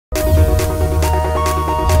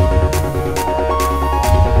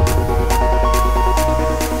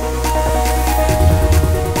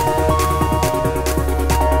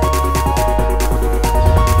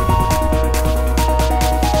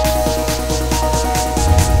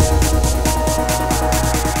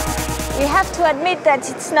to admit that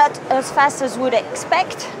it's not as fast as we'd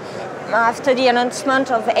expect after the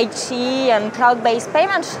announcement of HCE and cloud-based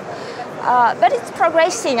payments, but it's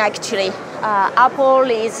progressing actually.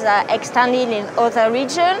 Apple is extending in other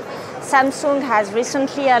regions. Samsung has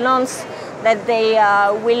recently announced that they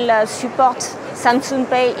will support Samsung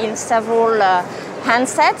Pay in several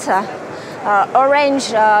handsets.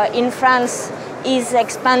 Orange in France is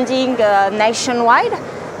expanding nationwide.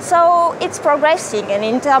 So it's progressing, and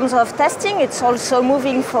in terms of testing, it's also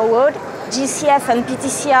moving forward. GCF and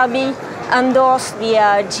PTCRB endorsed the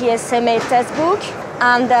GSMA testbook,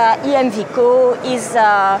 and EMVCO is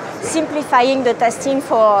simplifying the testing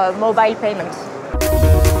for mobile payment.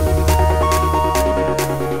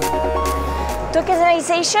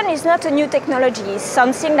 Tokenization is not a new technology. It's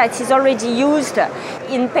something that is already used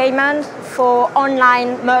in payment for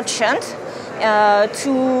online merchants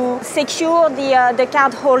to secure the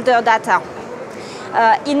cardholder data.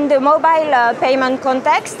 In the mobile payment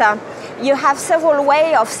context, you have several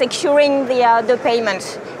ways of securing the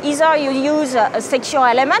payment. Either you use a secure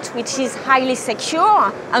element, which is highly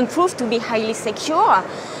secure and proved to be highly secure.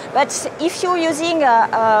 But if you're using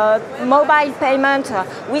a mobile payment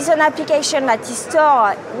with an application that is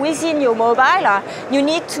stored within your mobile, you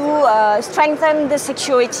need to strengthen the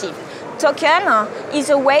security. Token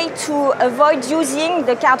is a way to avoid using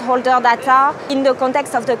the cardholder data in the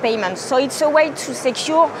context of the payment. So it's a way to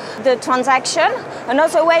secure the transaction.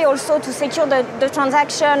 Another way also to secure the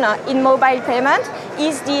transaction in mobile payment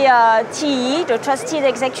is the TEE, the Trusted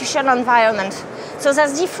Execution Environment. So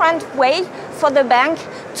there's different ways for the bank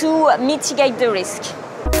to mitigate the risk.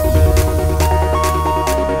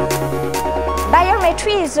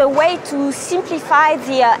 Biometric is a way to simplify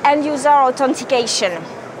the end-user authentication.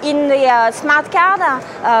 In the smart card,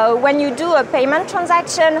 when you do a payment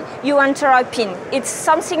transaction, you enter a PIN. It's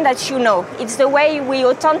something that you know. It's the way we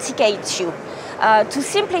authenticate you. To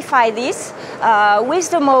simplify this, with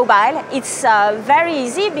the mobile, it's very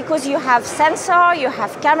easy because you have sensor, you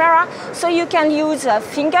have camera, so you can use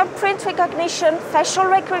fingerprint recognition, facial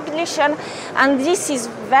recognition, and this is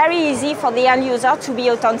very easy for the end user to be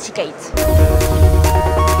authenticated.